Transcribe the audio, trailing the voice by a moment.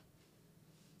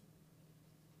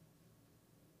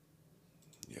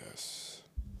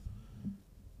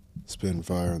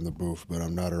Spinfire in the booth, but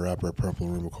I'm not a rapper. Purple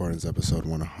Room Recordings, episode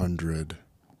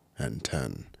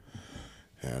 110.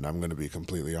 And I'm going to be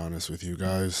completely honest with you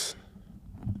guys.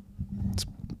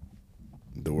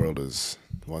 The world is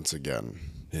once again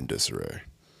in disarray.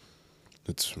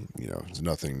 It's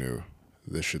nothing new.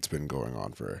 This shit's been going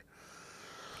on for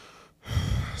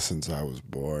since I was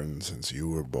born, since you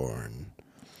were born.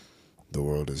 The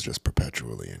world is just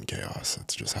perpetually in chaos.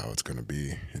 It's just how it's going to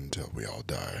be until we all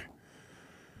die.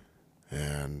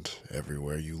 And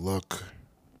everywhere you look,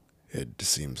 it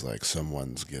seems like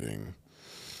someone's getting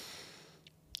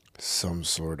some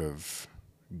sort of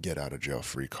get out of jail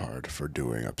free card for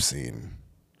doing obscene,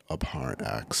 abhorrent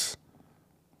acts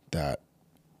that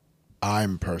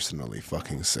I'm personally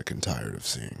fucking sick and tired of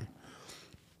seeing.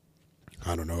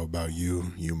 I don't know about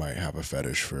you. You might have a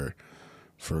fetish for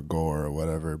gore or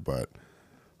whatever, but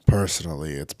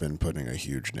personally, it's been putting a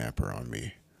huge damper on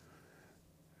me.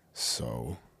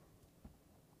 So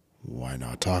why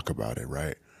not talk about it,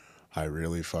 right? I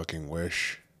really fucking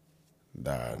wish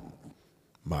that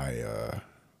my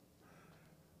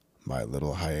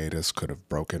little hiatus could have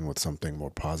broken with something more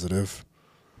positive,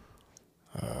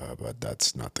 but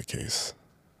that's not the case.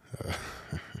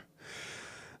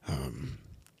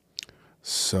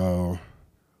 So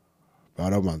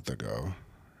about a month ago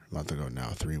now,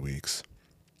 3 weeks,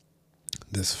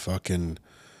 this fucking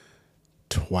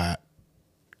twat,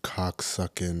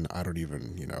 cocksucking, I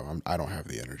don't have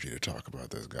the energy to talk about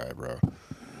this guy, bro.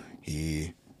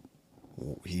 He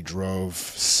drove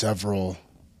several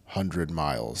hundred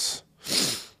miles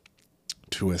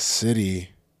to a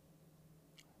city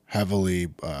heavily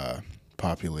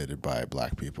populated by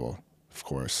black people, of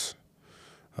course.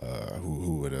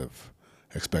 Who would have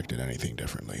expected anything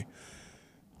differently?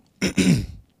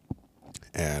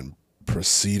 And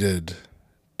proceeded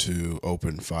to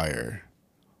open fire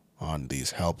on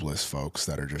these helpless folks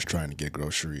that are just trying to get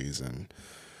groceries and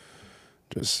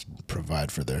just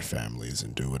provide for their families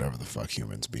and do whatever the fuck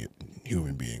human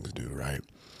beings do, right?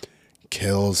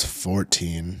 Kills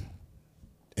 14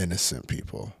 innocent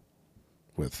people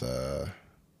with the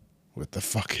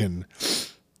fucking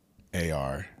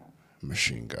AR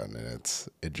machine gun, and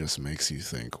it just makes you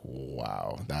think,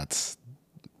 wow,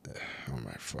 oh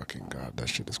my fucking god, that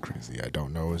shit is crazy. I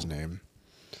don't know his name.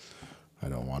 I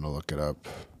don't want to look it up.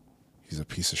 He's a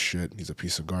piece of shit. He's a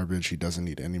piece of garbage. He doesn't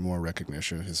need any more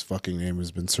recognition. His fucking name has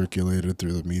been circulated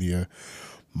through the media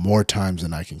more times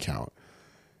than I can count.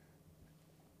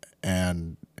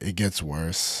 And it gets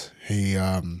worse. He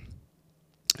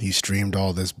streamed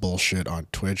all this bullshit on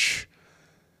Twitch.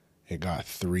 It got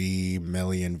 3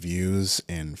 million views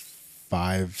in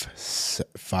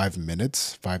 5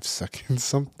 minutes, 5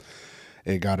 seconds.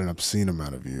 It got an obscene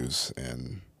amount of views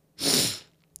in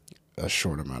a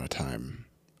short amount of time.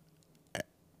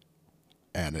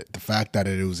 And the fact that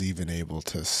it was even able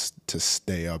to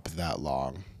stay up that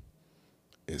long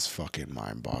is fucking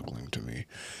mind-boggling to me.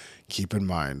 Keep in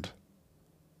mind,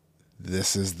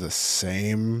 this is the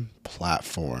same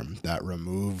platform that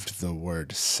removed the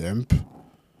word simp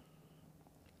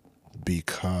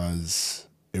because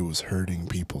it was hurting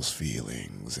people's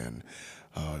feelings, and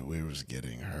we was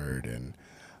getting hurt, and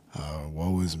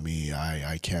woe is me,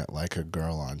 I can't like a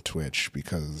girl on Twitch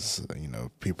because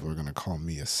people are gonna call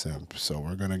me a simp, so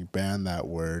we're gonna ban that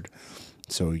word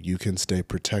so you can stay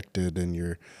protected in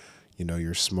your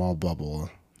small bubble,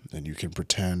 and you can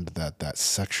pretend that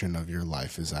section of your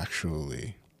life is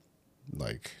actually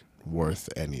like worth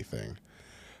anything.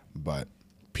 But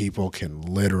people can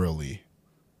literally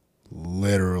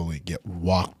get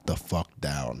walked the fuck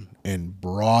down in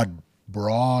broad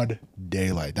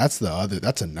daylight. That's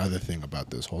another thing about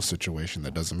this whole situation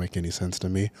that doesn't make any sense to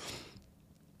me.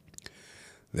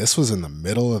 This was in the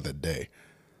middle of the day.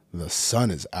 The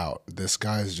sun is out. This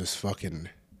guy's just fucking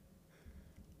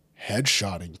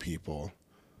headshotting people.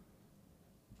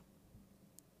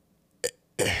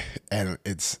 And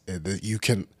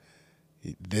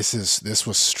this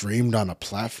was streamed on a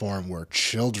platform where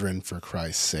children, for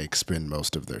Christ's sake, spend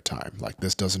most of their time. Like,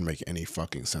 this doesn't make any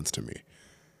fucking sense to me.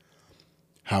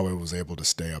 How it was able to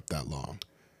stay up that long.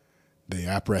 They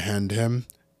apprehend him.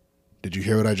 Did you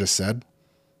hear what I just said?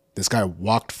 This guy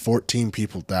walked 14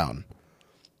 people down.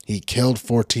 He killed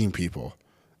 14 people,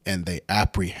 and they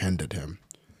apprehended him.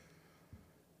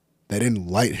 They didn't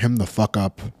light him the fuck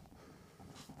up.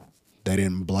 They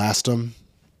didn't blast him.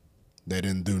 They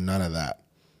didn't do none of that.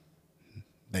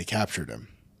 They captured him.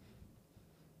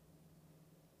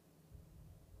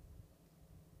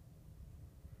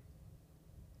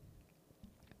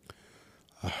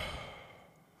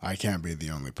 I can't be the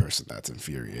only person that's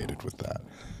infuriated with that.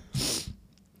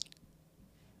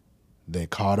 They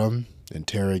caught him.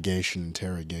 Interrogation.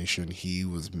 He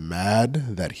was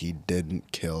mad that he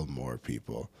didn't kill more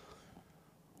people.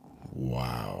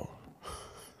 Wow.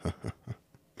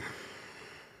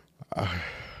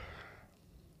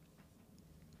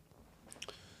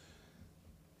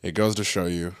 It goes to show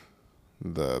you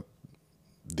the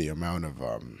amount of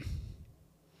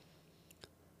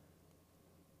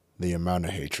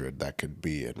hatred that could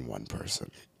be in one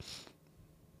person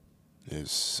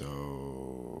is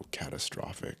so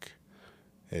catastrophic.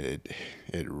 It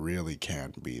really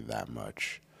can't be that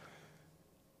much.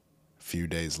 A few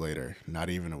days later, not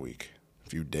even a week, a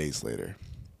few days later,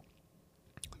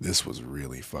 this was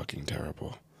really fucking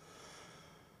terrible.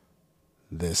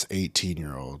 This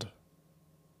 18-year-old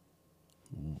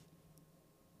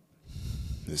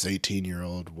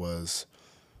was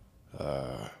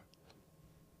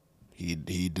he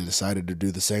decided to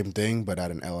do the same thing but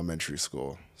at an elementary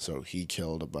school. So he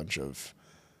killed a bunch of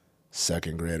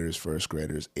second graders, first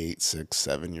graders, 8, 6,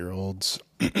 7-year-olds,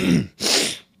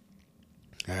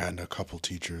 and a couple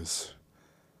teachers.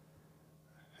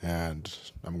 And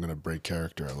I'm going to break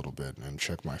character a little bit and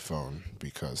check my phone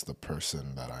because the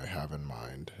person that I have in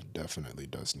mind definitely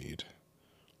does need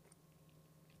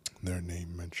their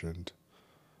name mentioned.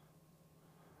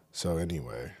 So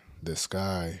anyway, this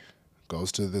guy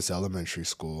goes to this elementary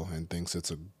school and thinks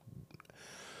it's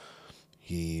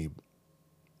he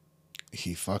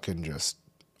fucking just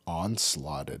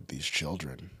onslaughted these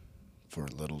children for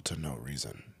little to no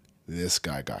reason. This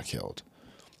guy got killed.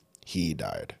 He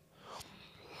died.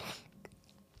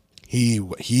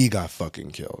 He got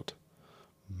fucking killed.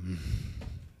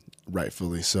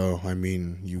 Rightfully so. I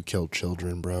mean, you killed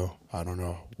children, bro. I don't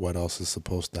know what else is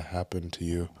supposed to happen to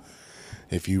you.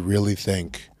 If you really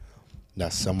think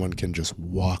that someone can just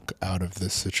walk out of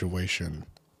this situation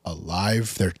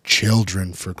alive, they're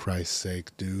children, for Christ's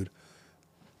sake, dude.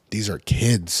 These are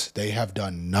kids. They have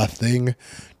done nothing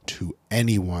to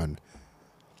anyone.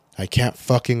 I can't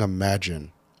fucking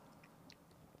imagine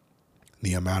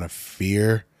the amount of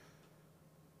fear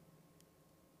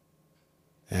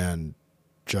and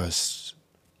just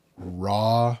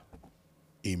raw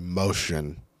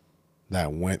emotion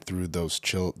that went through those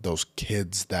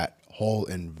kids, that whole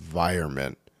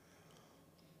environment,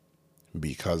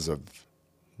 because of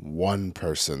one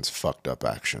person's fucked up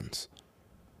actions.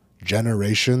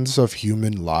 Generations of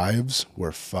human lives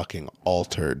were fucking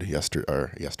altered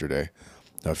yesterday,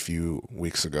 a few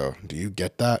weeks ago. Do you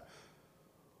get that?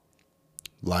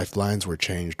 Lifelines were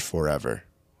changed forever.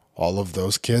 All of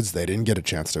those kids, they didn't get a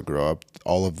chance to grow up.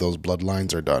 All of those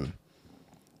bloodlines are done.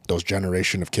 Those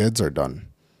generation of kids are done.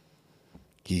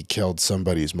 He killed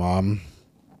somebody's mom,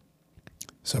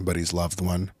 somebody's loved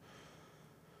one,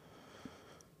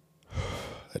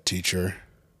 a teacher,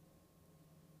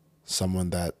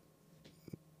 someone that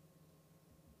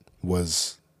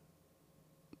was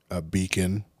a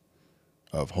beacon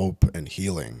of hope and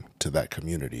healing to that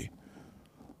community.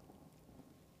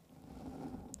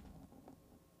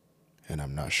 And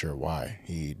I'm not sure why.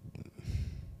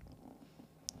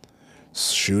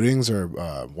 Shootings are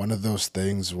one of those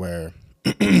things where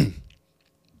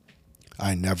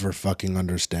I never fucking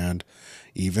understand,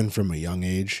 even from a young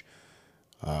age.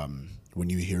 When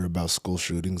you hear about school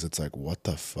shootings, it's like, what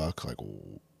the fuck? Like,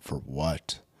 for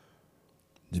what?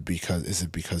 Is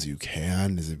it because you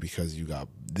can? Is it because you got...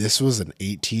 This was an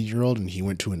 18-year-old and he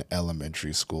went to an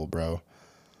elementary school, bro.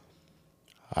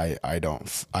 I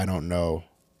don't know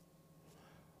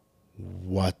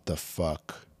what the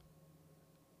fuck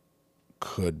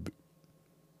could...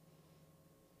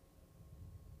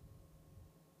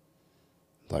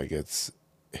 Like, it's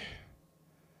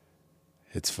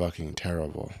fucking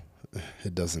terrible.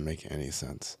 It doesn't make any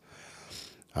sense.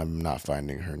 I'm not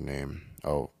finding her name.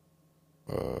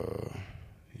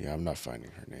 Yeah, I'm not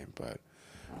finding her name, but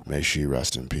may she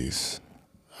rest in peace.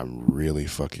 I'm really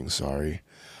fucking sorry.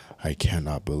 I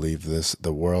cannot believe this.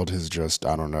 The world has just,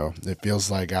 I don't know. It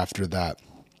feels like after that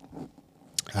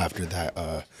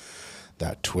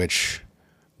Twitch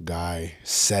guy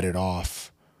set it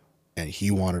off and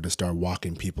he wanted to start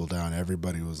walking people down,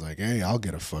 everybody was like, hey, I'll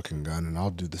get a fucking gun and I'll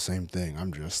do the same thing.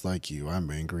 I'm just like you. I'm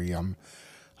angry. I'm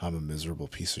a miserable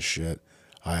piece of shit.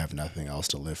 I have nothing else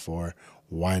to live for.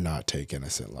 Why not take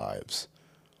innocent lives?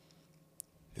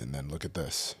 And then look at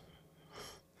this.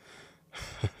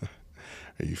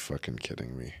 Are you fucking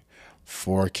kidding me?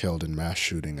 4 killed in mass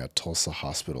shooting at Tulsa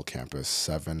Hospital campus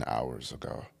 7 hours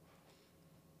ago.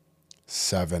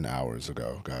 7 hours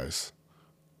ago, guys.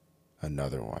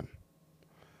 Another one.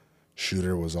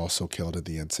 Shooter was also killed in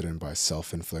the incident by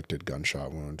self-inflicted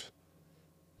gunshot wound.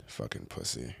 Fucking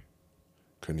pussy.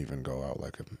 Couldn't even go out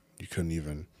like a... You couldn't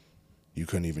even You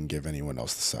couldn't even give anyone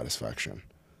else the satisfaction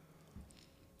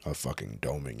of fucking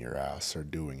doming your ass or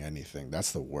doing anything.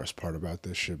 That's the worst part about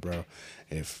this shit, bro.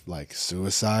 If like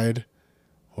suicide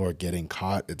or getting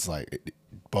caught, it's like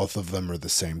both of them are the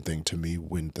same thing to me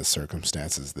when the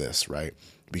circumstance is this, right?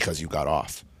 Because you got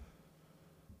off.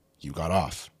 You got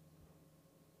off.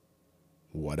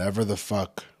 Whatever the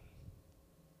fuck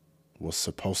was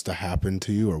supposed to happen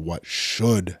to you or what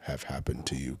should have happened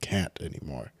to you can't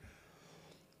anymore.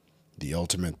 The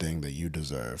ultimate thing that you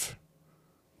deserve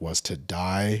was to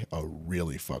die a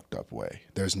really fucked up way.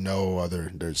 There's no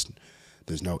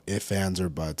ifs, ands, or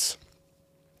buts.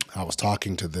 I was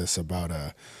talking to this about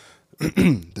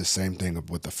the same thing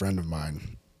with a friend of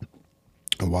mine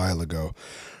a while ago.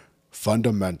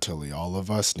 Fundamentally, all of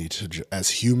us need to, as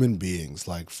human beings,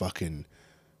 like fucking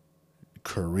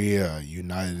Korea,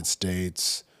 United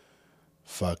States,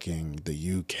 fucking the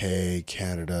UK,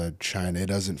 Canada, China, it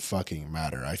doesn't fucking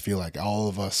matter. I feel like all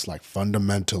of us, like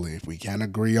fundamentally, if we can't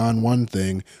agree on one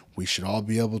thing, we should all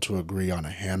be able to agree on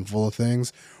a handful of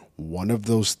things. One of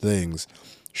those things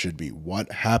should be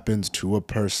what happens to a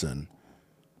person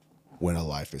when a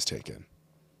life is taken.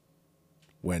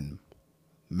 When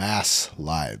mass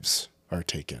lives are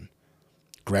taken.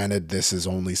 Granted, this is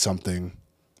only something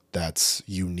that's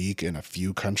unique in a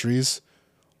few countries.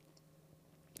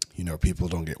 You know, people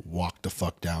don't get walked the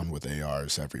fuck down with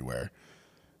ARs everywhere.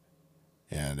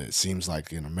 And it seems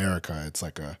like in America, it's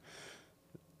like a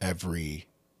every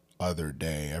other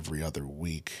day, every other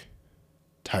week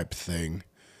type thing.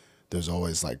 There's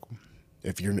always like,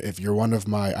 if you're one of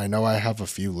my, I know I have a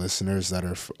few listeners that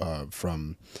are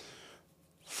from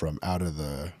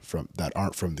that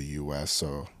aren't from the U.S.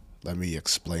 So let me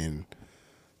explain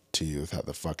to you that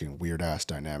the fucking weird ass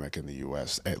dynamic in the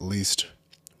U.S. At least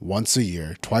once a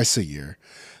year, twice a year,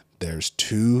 there's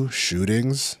 2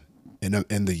 shootings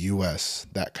in the U.S.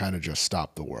 that kind of just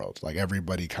stop the world. Like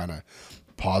everybody kind of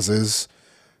pauses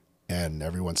and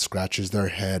everyone scratches their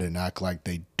head and act like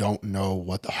they don't know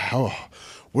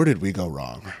where did we go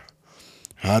wrong?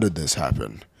 How did this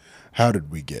happen? How did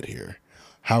we get here?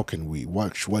 How can we,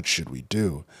 what should we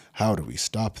do? How do we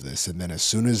stop this? And then as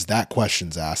soon as that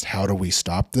question's asked, how do we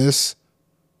stop this?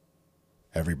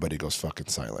 Everybody goes fucking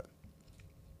silent.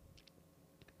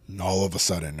 And all of a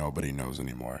sudden, nobody knows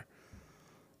anymore.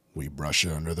 We brush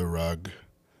it under the rug.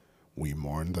 We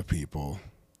mourn the people.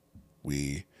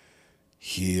 We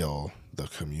heal the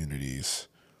communities.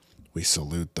 We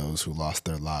salute those who lost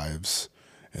their lives.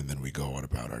 And then we go on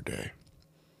about our day.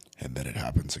 And then it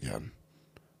happens again.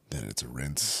 Then it's a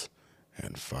rinse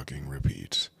and fucking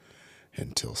repeat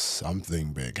until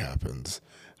something big happens,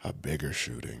 a bigger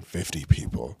shooting, 50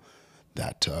 people.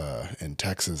 That in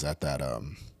Texas at that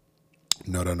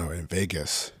in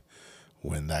Vegas,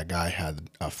 when that guy had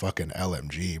a fucking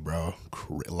LMG, bro,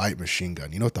 light machine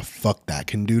gun. You know what the fuck that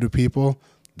can do to people?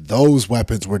 Those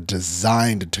weapons were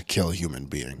designed to kill human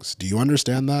beings. Do you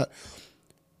understand that?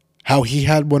 How he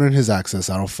had one in his access,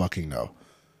 I don't fucking know.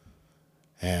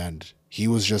 And he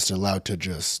was just allowed to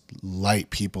just light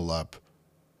people up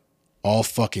all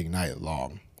fucking night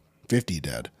long. 50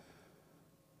 dead.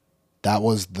 That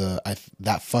was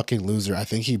that fucking loser. I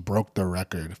think he broke the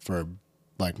record for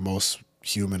like most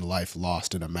human life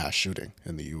lost in a mass shooting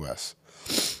in the U.S.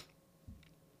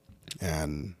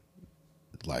 And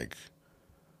like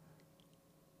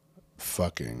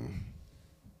fucking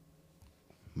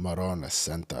Marona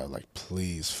Senta, like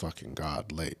please fucking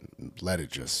God, let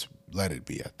it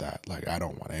be at that. Like I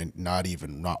don't want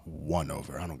not one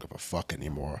over. I don't give a fuck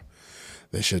anymore.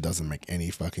 This shit doesn't make any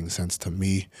fucking sense to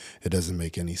me. It doesn't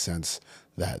make any sense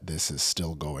that this is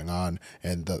still going on.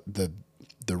 And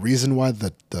the reason why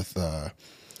the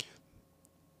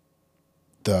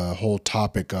whole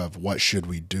topic of what should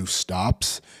we do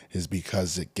stops is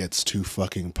because it gets too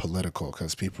fucking political.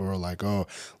 Because people are like, oh,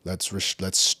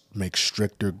 let's make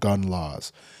stricter gun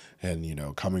laws. And, you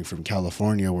know, coming from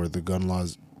California where the gun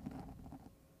laws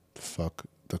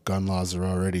are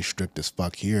already strict as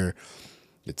fuck here.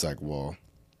 It's like, well,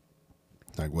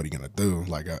 like, what are you gonna do?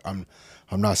 Like, I'm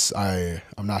not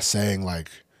saying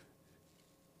like,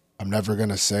 I'm never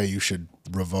gonna say you should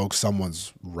revoke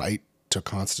someone's right to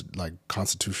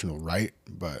constitutional right,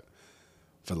 but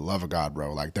for the love of God,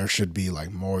 bro, like there should be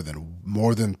like more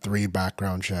than 3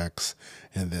 background checks,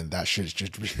 and then that shit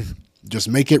just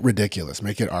make it ridiculous,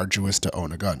 make it arduous to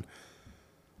own a gun.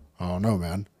 I don't know,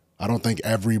 man. I don't think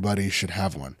everybody should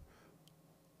have one,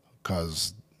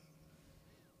 because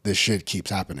this shit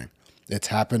keeps happening. It's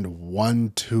happened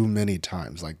one too many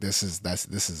times. Like this is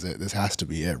it. This has to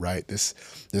be it, right? This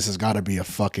has got to be a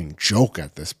fucking joke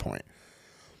at this point.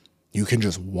 You can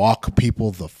just walk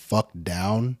people the fuck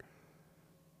down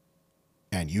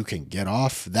and you can get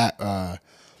off that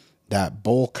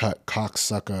bowl cut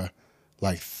cocksucker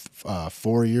like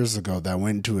 4 years ago that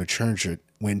went to a church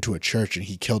and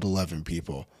he killed 11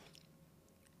 people.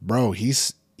 Bro,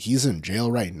 he's in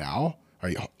jail right now.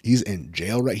 He's in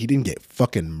jail right. He didn't get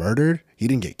fucking murdered. He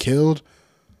didn't get killed.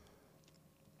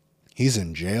 He's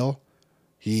in jail.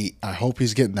 I hope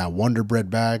he's getting that Wonder Bread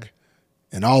bag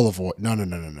and olive oil. No.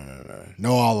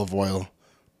 No olive oil.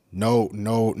 No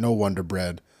Wonder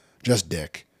Bread. Just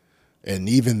dick. And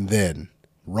even then,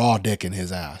 raw dick in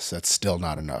his ass. That's still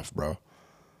not enough, bro.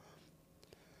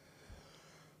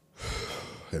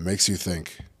 It makes you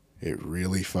think. It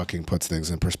really fucking puts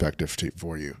things in perspective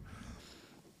for you.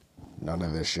 None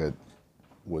of this shit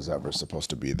was ever supposed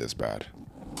to be this bad.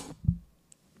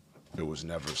 It was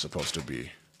never supposed to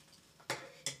be.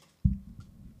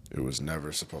 It was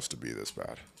never supposed to be this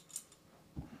bad.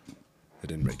 It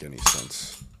didn't make any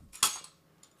sense.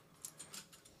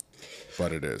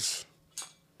 But it is.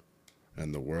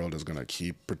 And the world is going to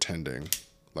keep pretending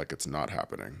like it's not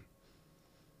happening.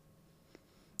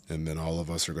 And then all of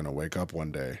us are going to wake up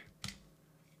one day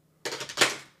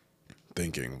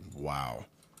thinking, wow,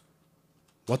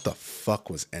 what the fuck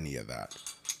was any of that?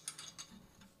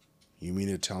 You mean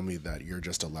to tell me that you're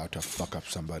just allowed to fuck up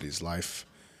somebody's lives,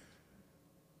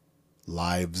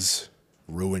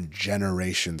 ruin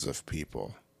generations of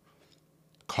people,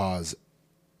 cause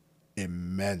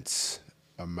immense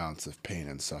amounts of pain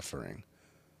and suffering,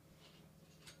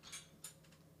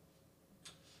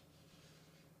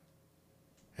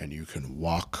 and you can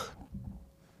walk,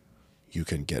 you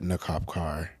can get in a cop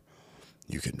car,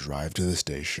 you can drive to the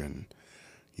station,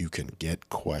 you can get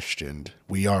questioned.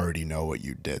 We already know what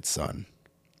you did, son.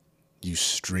 You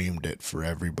streamed it for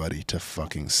everybody to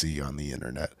fucking see on the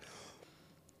internet.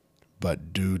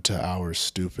 But due to our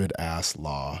stupid ass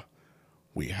law,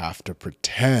 we have to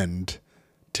pretend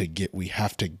we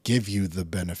have to give you the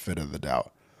benefit of the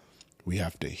doubt. We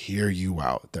have to hear you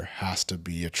out. There has to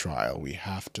be a trial. We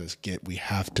have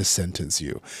to sentence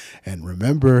you. And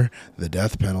remember, the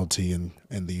death penalty in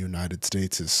the United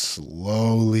States is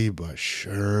slowly but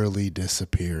surely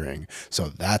disappearing. So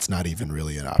that's not even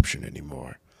really an option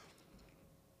anymore.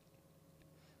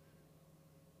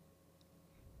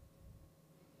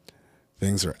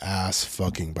 Things are ass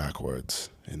fucking backwards.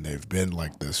 And they've been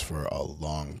like this for a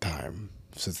long time.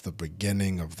 Since the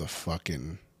beginning of the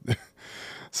fucking...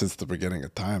 Since the beginning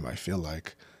of time, I feel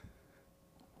like.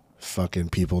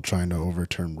 Fucking people trying to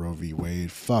overturn Roe v. Wade.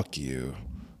 Fuck you.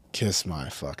 Kiss my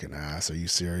fucking ass. Are you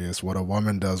serious? What a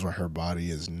woman does with her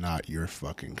body is not your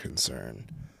fucking concern.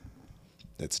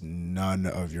 It's none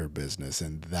of your business.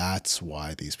 And that's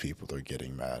why these people are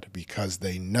getting mad. Because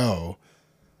they know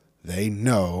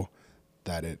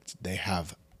that they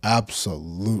have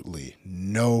absolutely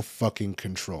no fucking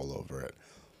control over it.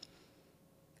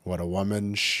 What a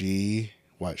woman,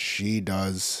 what she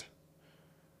does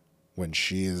when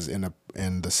she is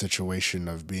in the situation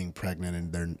of being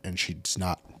pregnant and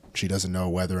she doesn't know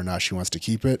whether or not she wants to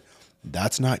keep it,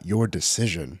 that's not your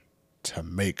decision to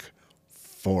make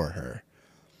for her.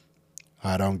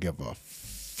 I don't give a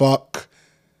fuck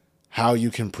how you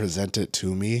can present it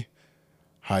to me,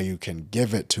 how you can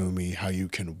give it to me, how you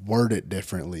can word it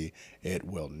differently. It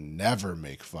will never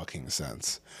make fucking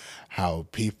sense. How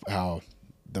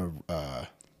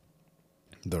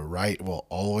the right will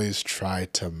always try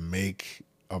to make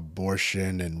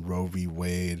abortion and Roe v.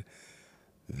 Wade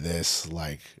this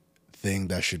like thing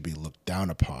that should be looked down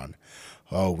upon.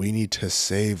 Oh, we need to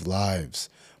save lives.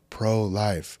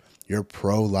 Pro-life. You're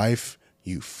pro-life,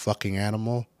 you fucking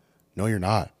animal? No, you're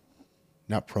not.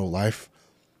 Not pro-life.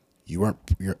 Are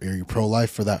you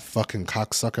pro-life for that fucking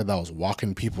cocksucker that was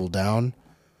walking people down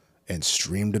and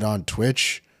streamed it on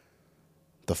Twitch?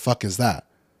 The fuck is that?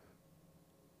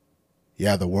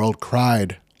 Yeah, the world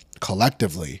cried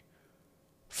collectively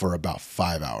for about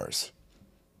 5 hours.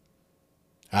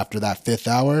 After that 5th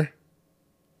hour,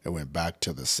 it went back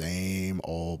to the same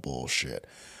old bullshit.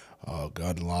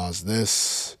 Gun laws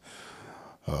this.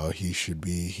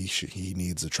 He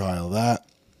needs a trial that.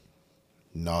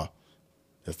 No.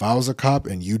 If I was a cop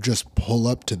and you just pull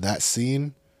up to that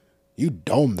scene, you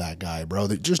dome that guy, bro.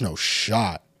 There's no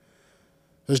shot.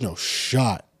 There's no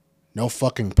shot. No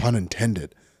fucking pun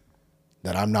intended.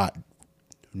 That I'm not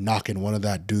knocking one of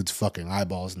that dude's fucking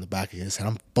eyeballs in the back of his head.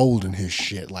 I'm folding his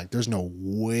shit. Like, there's no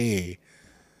way.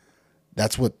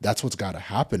 That's what's got to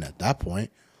happen at that point.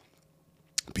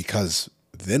 Because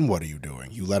then what are you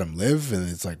doing? You let him live, and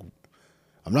it's like,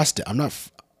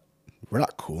 we're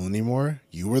not cool anymore.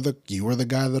 You were the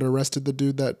guy that arrested the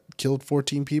dude that killed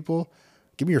 14 people.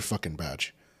 Give me your fucking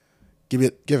badge. Give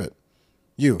it.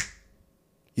 You.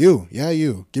 You. Yeah,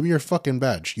 you. Give me your fucking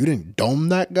badge. You didn't dome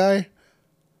that guy?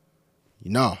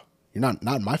 No. You're not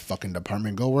in my fucking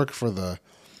department. Go work for the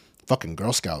fucking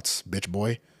Girl Scouts, bitch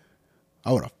boy.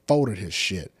 I would have folded his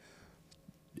shit.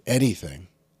 Anything.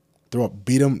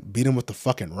 Beat him with the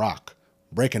fucking rock.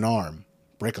 Break an arm.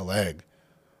 Break a leg.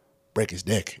 Break his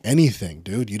dick. Anything,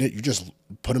 dude. You just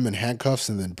put him in handcuffs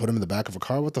and then put him in the back of a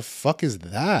car. What the fuck is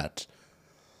that?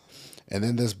 And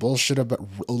then this bullshit about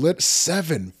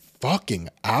 7 fucking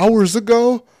hours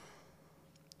ago.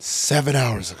 7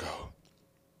 hours ago.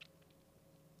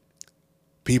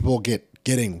 People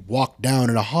getting walked down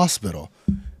in a hospital,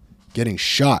 getting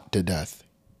shot to death,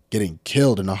 getting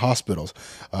killed in the hospitals.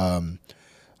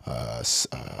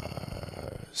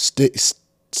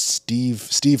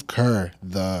 Steve Kerr,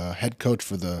 the head coach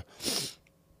for the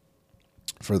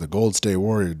Gold State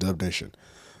Warrior Dub Nation,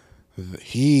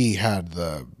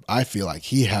 I feel like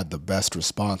he had the best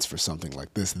response for something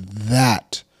like this.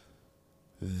 That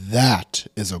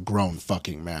is a grown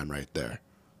fucking man right there.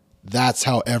 That's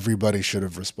how everybody should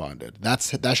have responded. That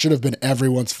should have been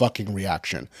everyone's fucking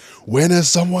reaction. When is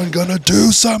someone gonna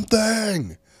do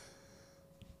something?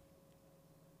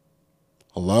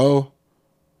 Hello?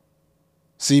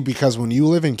 See, because when you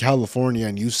live in California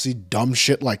and you see dumb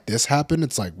shit like this happen,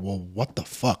 it's like, well, what the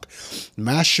fuck?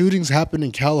 Mass shootings happen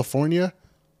in California?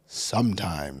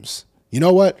 Sometimes. You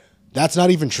know what? That's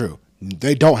not even true.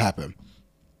 They don't happen.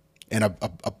 And a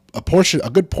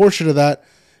good portion of that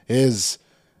is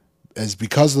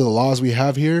because of the laws we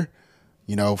have here.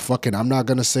 You know, fucking, I'm not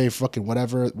gonna say fucking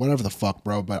whatever the fuck,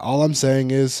 bro. But all I'm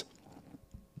saying is,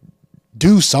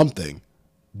 do something,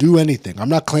 do anything. I'm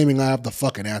not claiming I have the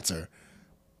fucking answer,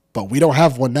 but we don't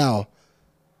have one now.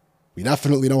 We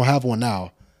definitely don't have one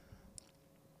now.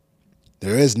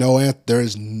 There is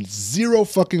zero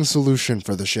fucking solution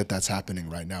for the shit that's happening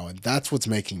right now, and that's what's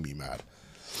making me mad.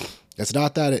 It's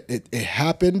not that it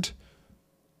happened.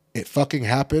 It fucking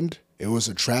happened. It was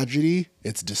a tragedy.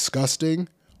 It's disgusting.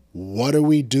 What do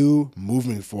we do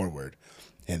moving forward?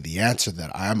 And the answer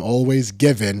that I'm always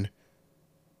given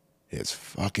is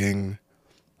fucking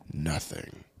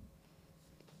nothing.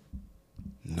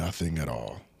 Nothing at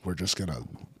all. We're just going to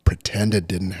pretend it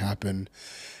didn't happen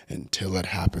until it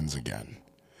happens again.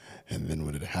 And then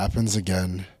when it happens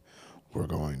again, we're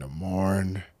going to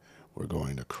mourn. We're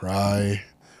going to cry.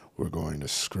 We're going to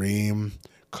scream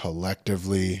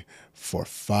collectively for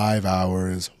 5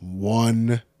 hours,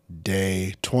 1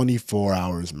 day, 24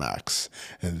 hours max.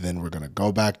 And then we're going to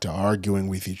go back to arguing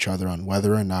with each other on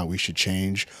whether or not we should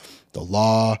change the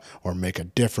law or make a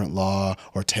different law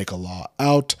or take a law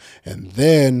out. And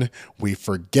then we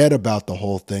forget about the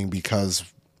whole thing because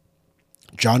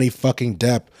Johnny fucking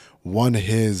Depp won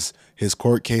his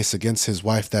court case against his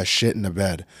wife that shit in the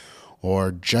bed.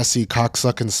 Or Jesse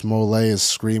cocksucking Smollett is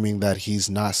screaming that he's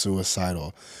not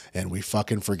suicidal. And we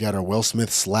fucking forget. Or Will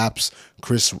Smith slaps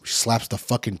the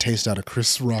fucking taste out of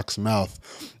Chris Rock's mouth.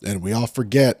 And we all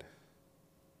forget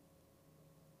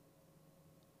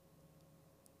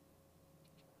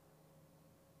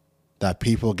that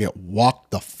people get walked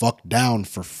the fuck down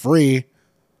for free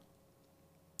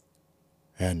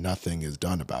and nothing is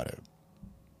done about it.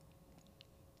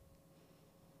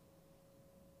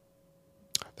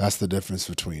 That's the difference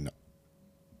between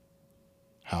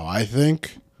how I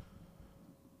think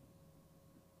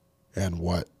and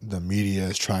what the media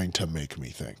is trying to make me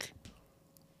think.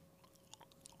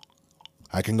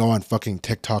 I can go on fucking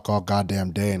TikTok all goddamn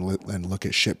day and look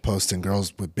at shit posting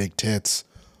girls with big tits.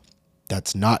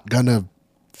 That's not gonna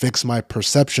fix my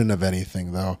perception of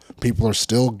anything, though. People are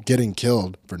still getting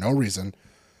killed for no reason.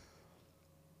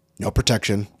 No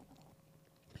protection.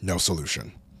 No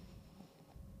solution.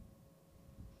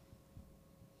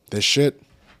 This shit,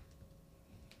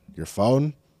 your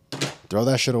phone, throw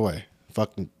that shit away.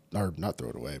 Fucking, or not throw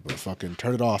it away, but fucking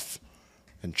turn it off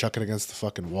and chuck it against the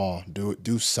fucking wall.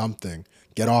 Do something.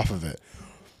 Get off of it.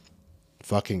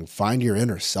 Fucking find your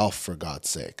inner self, for God's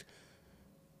sake.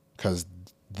 Because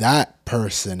that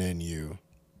person in you,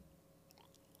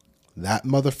 that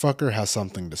motherfucker has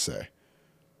something to say.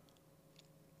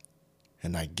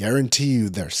 And I guarantee you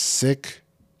they're sick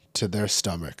to their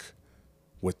stomach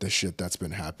with the shit that's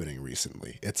been happening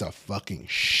recently. It's a fucking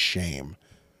shame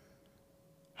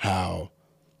how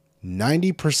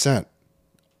 90%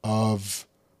 of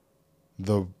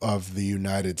the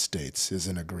United States is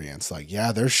in agreement. Like,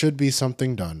 yeah, there should be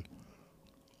something done.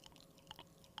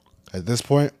 At this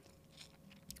point,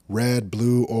 red,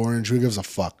 blue, orange, who gives a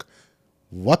fuck?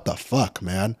 What the fuck,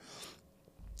 man?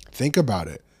 Think about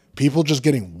it. People just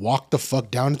getting walked the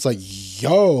fuck down. It's like,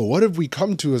 yo, what have we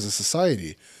come to as a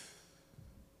society?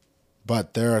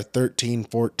 But there are 13,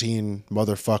 14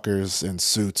 motherfuckers in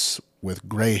suits with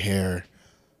gray hair,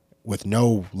 with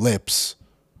no lips,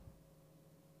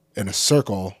 in a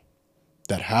circle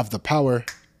that have the power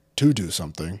to do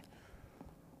something,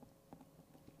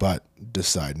 but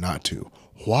decide not to.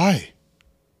 Why?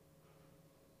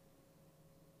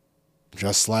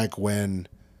 Just like when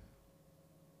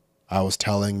I was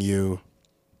telling you,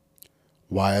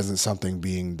 why isn't something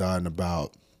being done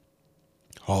about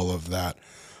all of that,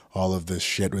 all of this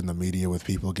shit in the media with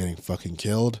people getting fucking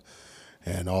killed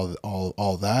and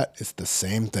all that? It's the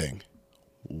same thing.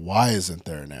 Why isn't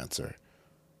there an answer?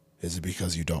 Is it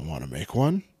because you don't want to make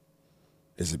one?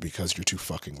 Is it because you're too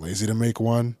fucking lazy to make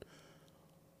one?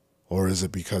 Or is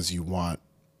it because you want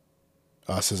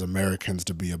us as Americans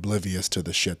to be oblivious to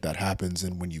the shit that happens,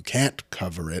 and when you can't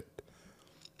cover it,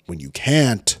 when you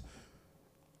can't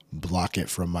block it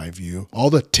from my view,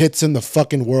 all the tits in the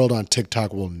fucking world on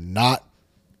TikTok will not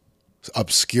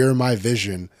obscure my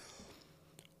vision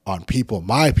on people,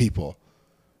 my people,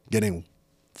 getting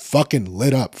fucking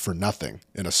lit up for nothing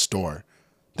in a store.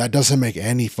 That doesn't make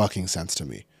any fucking sense to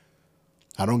me.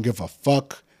 I don't give a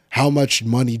fuck how much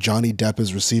money Johnny Depp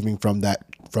is receiving from that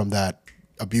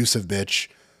abusive bitch.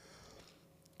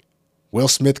 Will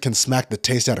Smith can smack the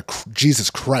taste out of Jesus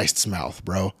Christ's mouth,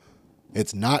 bro.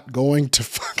 It's not going to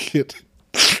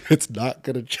it's not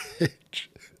going to change.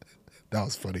 That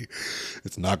was funny.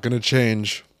 It's not going to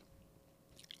change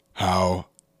how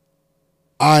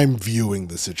I'm viewing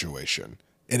the situation.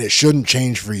 And it shouldn't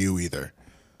change for you either.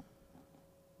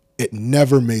 It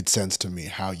never made sense to me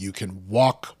how you can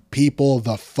walk people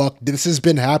the fuck. This has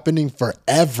been happening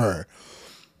forever.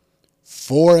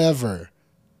 Forever.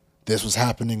 This was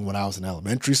happening when I was in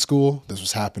elementary school. This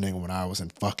was happening when I was in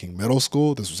fucking middle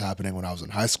school. This was happening when I was in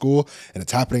high school. And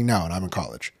it's happening now and I'm in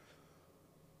college.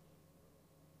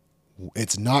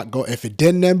 It's not if it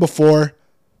didn't end before,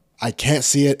 I can't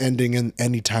see it ending in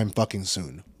any time fucking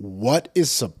soon. What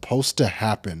is supposed to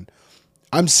happen?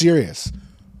 I'm serious.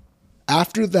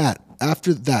 After that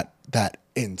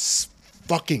in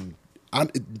fucking,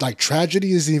 like,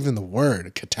 tragedy is even the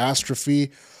word.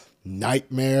 Catastrophe,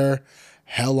 nightmare,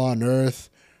 hell on earth,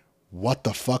 what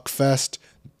the fuck fest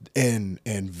in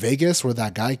Vegas where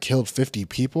that guy killed 50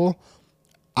 people.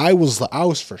 I was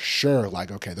for sure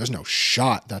like, okay, there's no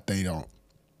shot that they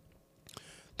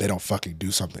don't fucking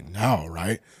do something now,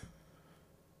 right?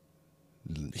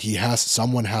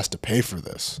 Someone has to pay for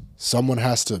this. Someone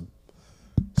has to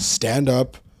stand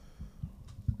up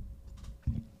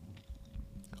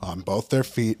on both their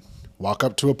feet, walk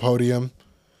up to a podium,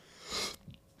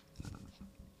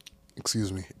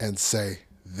 and say,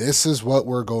 this is what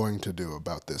we're going to do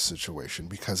about this situation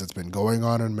because it's been going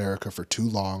on in America for too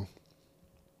long.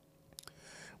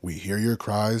 We hear your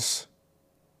cries.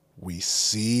 We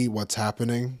see what's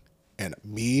happening. And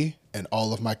me and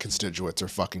all of my constituents are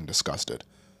fucking disgusted.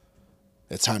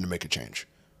 It's time to make a change.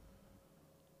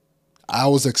 I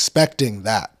was expecting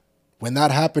that. When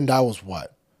that happened, I was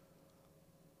what?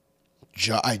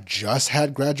 I just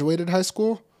had graduated high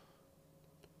school?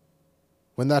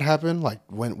 When that happened? Like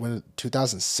when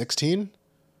 2016?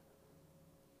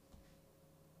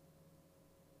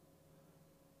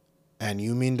 And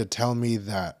you mean to tell me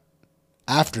that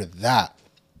after that,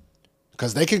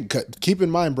 because they can keep in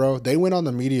mind, bro, they went on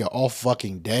the media all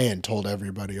fucking day and told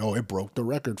everybody, oh, it broke the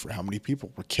record for how many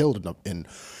people were killed in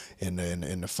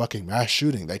the fucking mass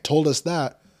shooting. They told us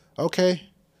that. Okay,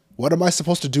 what am I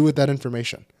supposed to do with that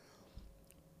information?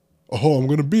 Oh, I'm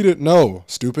going to beat it. No,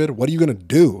 stupid. What are you going to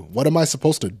do? What am I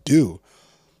supposed to do?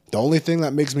 The only thing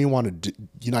that makes me want to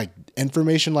do, like,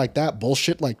 information like that,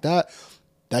 bullshit like that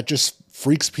just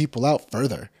freaks people out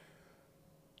further.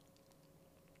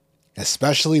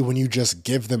 Especially when you just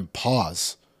give them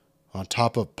pause on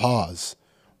top of pause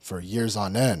for years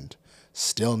on end.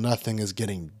 Still nothing is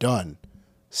getting done.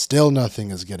 Still nothing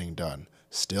is getting done.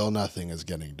 Still nothing is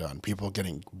getting done. People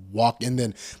getting walked in.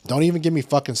 Then don't even get me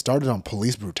fucking started on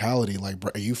police brutality. Like,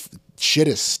 bro, shit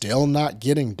is still not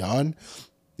getting done.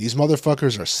 These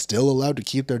motherfuckers are still allowed to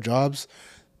keep their jobs.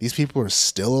 These people are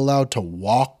still allowed to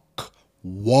walk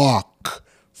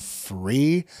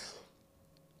free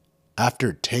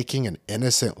after taking an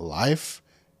innocent life.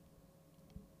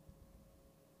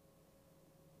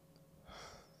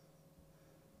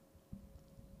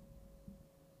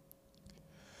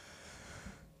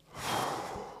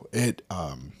 It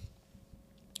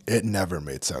never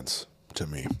made sense to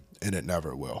me, and it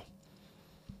never will.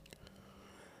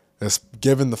 It's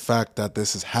given the fact that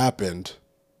this has happened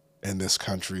in this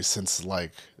country since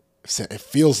it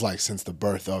feels like since the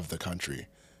birth of the country.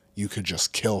 You could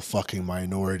just kill fucking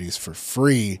minorities for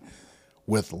free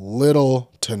with little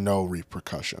to no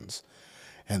repercussions.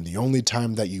 And the only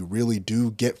time that you really do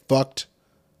get fucked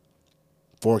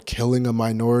for killing a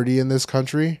minority in this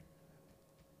country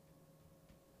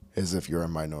is if you're a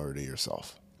minority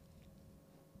yourself.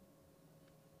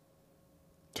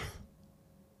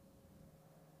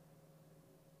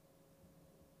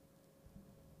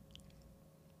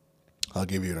 I'll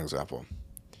give you an example.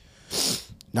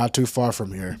 Not too far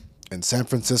from here, in San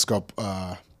Francisco,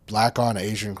 black on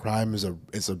Asian crime is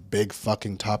a big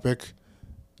fucking topic.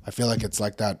 I feel like it's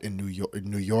like that in New York.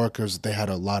 New Yorkers, they had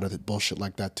a lot of bullshit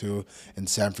like that too. In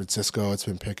San Francisco, it's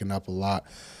been picking up a lot.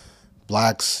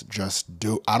 Blacks just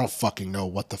do. I don't fucking know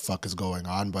what the fuck is going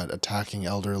on, but attacking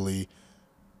elderly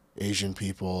Asian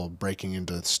people, breaking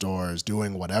into stores,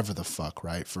 doing whatever the fuck,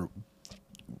 right? For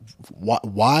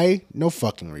why? No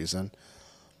fucking reason.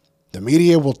 The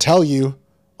media will tell you,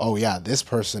 oh yeah, this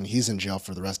person, he's in jail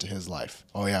for the rest of his life.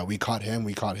 Oh yeah, we caught him,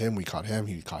 he caught him.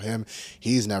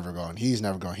 He's never going.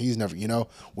 You know,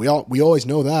 we always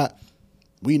know that.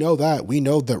 We know that. We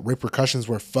know that repercussions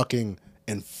were fucking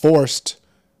enforced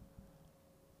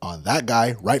on that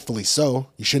guy, rightfully so.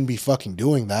 You shouldn't be fucking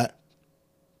doing that.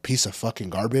 Piece of fucking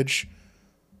garbage.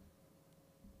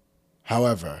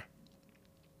 However,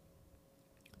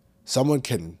 someone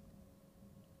can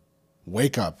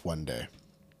wake up one day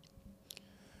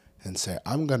and say,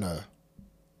 I'm gonna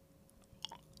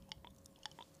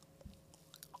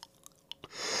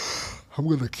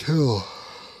kill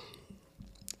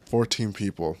 14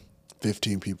 people,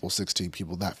 15 people, 16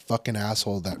 people. That fucking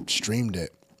asshole that streamed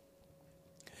it,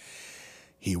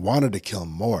 he wanted to kill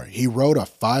more. He wrote a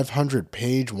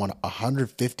 500-page,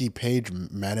 150-page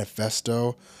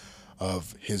manifesto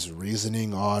of his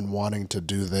reasoning on wanting to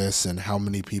do this and how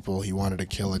many people he wanted to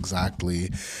kill exactly,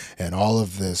 and all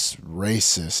of this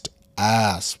racist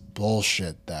ass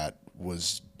bullshit that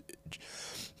was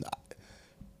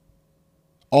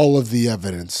all of the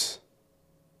evidence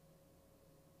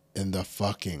in the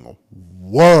fucking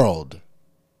world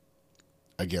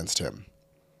against him.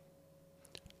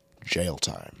 Jail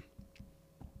time.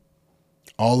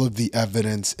 All of the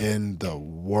evidence in the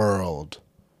world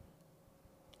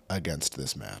against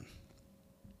this man.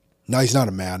 No, he's not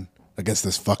a man. Against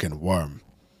this fucking worm.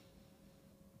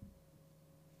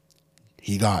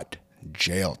 He got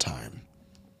jail time.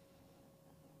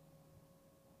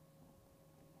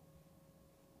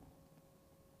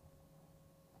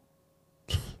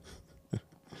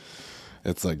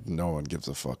 It's like no one gives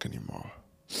a fuck anymore.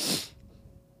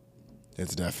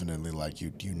 It's definitely like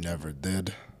you never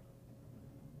did.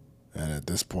 And at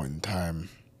this point in time,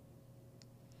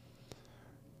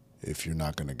 if you're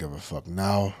not going to give a fuck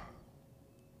now,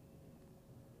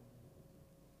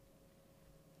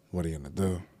 what are you going to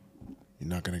do? You're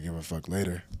not going to give a fuck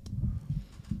later.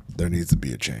 There needs to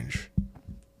be a change.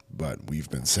 But we've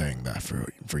been saying that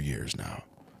for years now.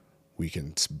 We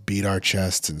can beat our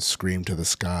chests and scream to the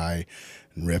sky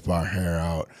and rip our hair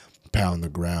out, pound the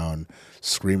ground,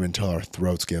 scream until our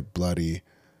throats get bloody.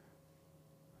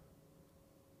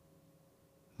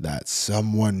 That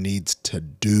someone needs to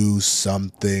do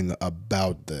something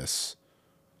about this.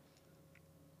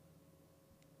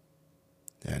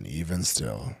 And even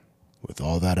still, with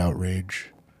all that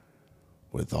outrage,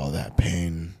 with all that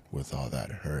pain, with all that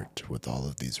hurt, with all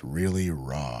of these really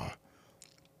raw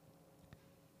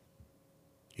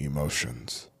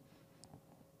emotions,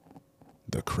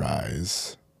 the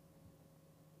cries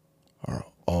are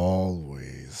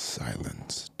always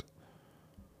silenced.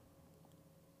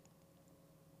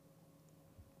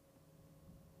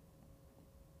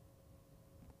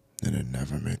 And it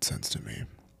never made sense to me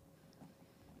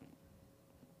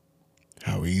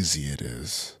how easy it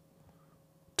is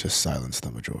to silence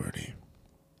the majority.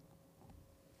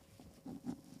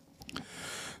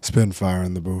 Spin fire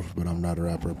in the booth, but I'm not a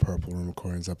rapper. Purple Room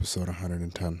Recordings, episode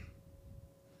 110.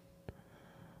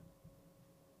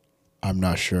 I'm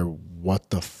not sure what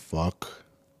the fuck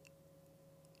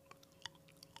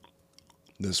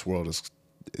this world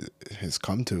has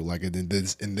come to, like in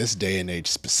this day and age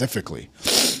specifically.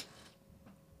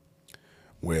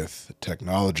 With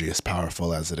technology as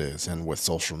powerful as it is, and with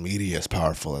social media as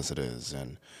powerful as it is,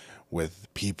 and with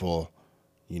people,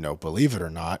 believe it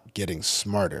or not, getting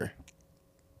smarter.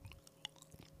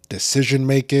 Decision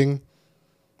making,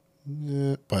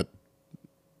 but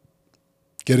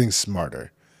getting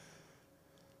smarter.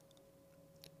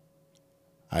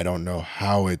 I don't know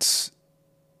how it's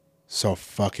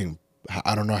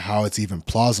I don't know how it's even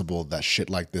plausible that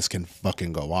shit like this can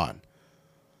fucking go on.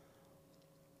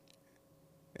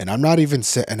 And I'm not even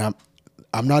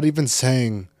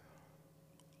saying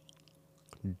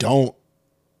don't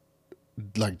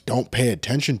like don't pay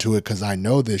attention to it because I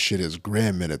know this shit is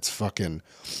grim and it's fucking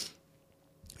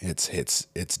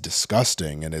it's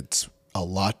disgusting and it's a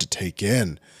lot to take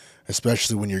in,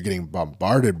 especially when you're getting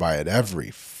bombarded by it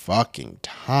every fucking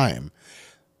time.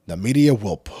 The media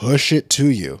will push it to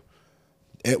you.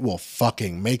 It will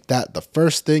fucking make that the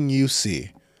first thing you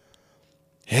see.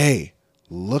 Hey,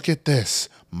 look at this.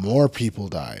 More people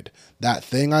died. That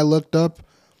thing I looked up,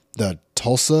 the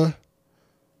Tulsa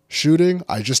shooting,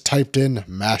 I just typed in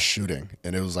mass shooting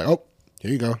and it was like, oh,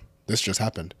 here you go. This just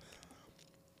happened.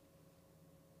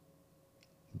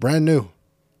 Brand new.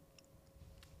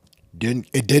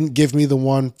 It didn't give me the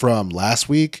one from last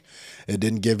week. It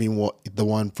didn't give me the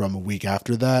one from a week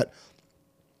after that.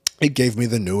 It gave me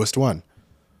the newest one.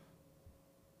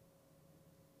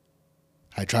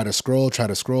 I try to scroll.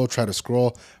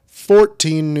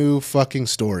 14 new fucking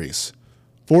stories.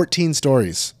 14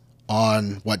 stories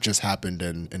on what just happened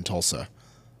in Tulsa,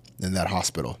 in that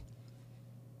hospital.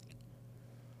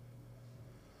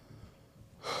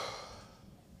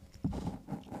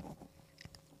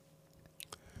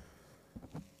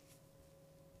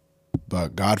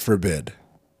 But God forbid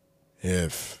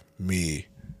if me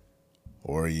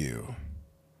or you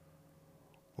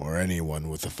or anyone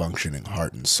with a functioning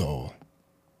heart and soul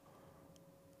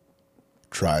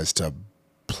tries to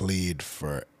plead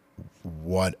for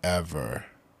whatever,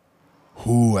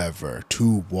 whoever,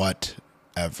 to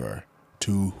whatever,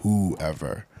 to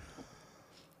whoever,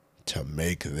 to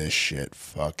make this shit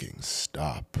fucking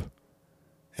stop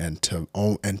and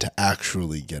to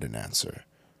actually get an answer.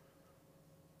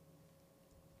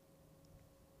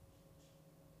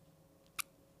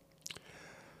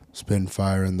 Spin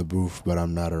fire in the booth, but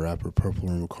I'm not a rapper. Purple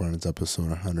Room Recordings, episode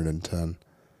 110.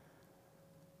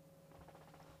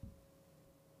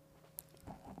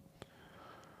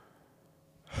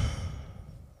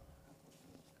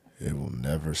 It will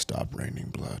never stop raining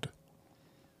blood.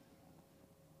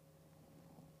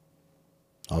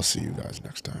 I'll see you guys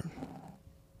next time.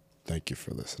 Thank you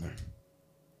for listening.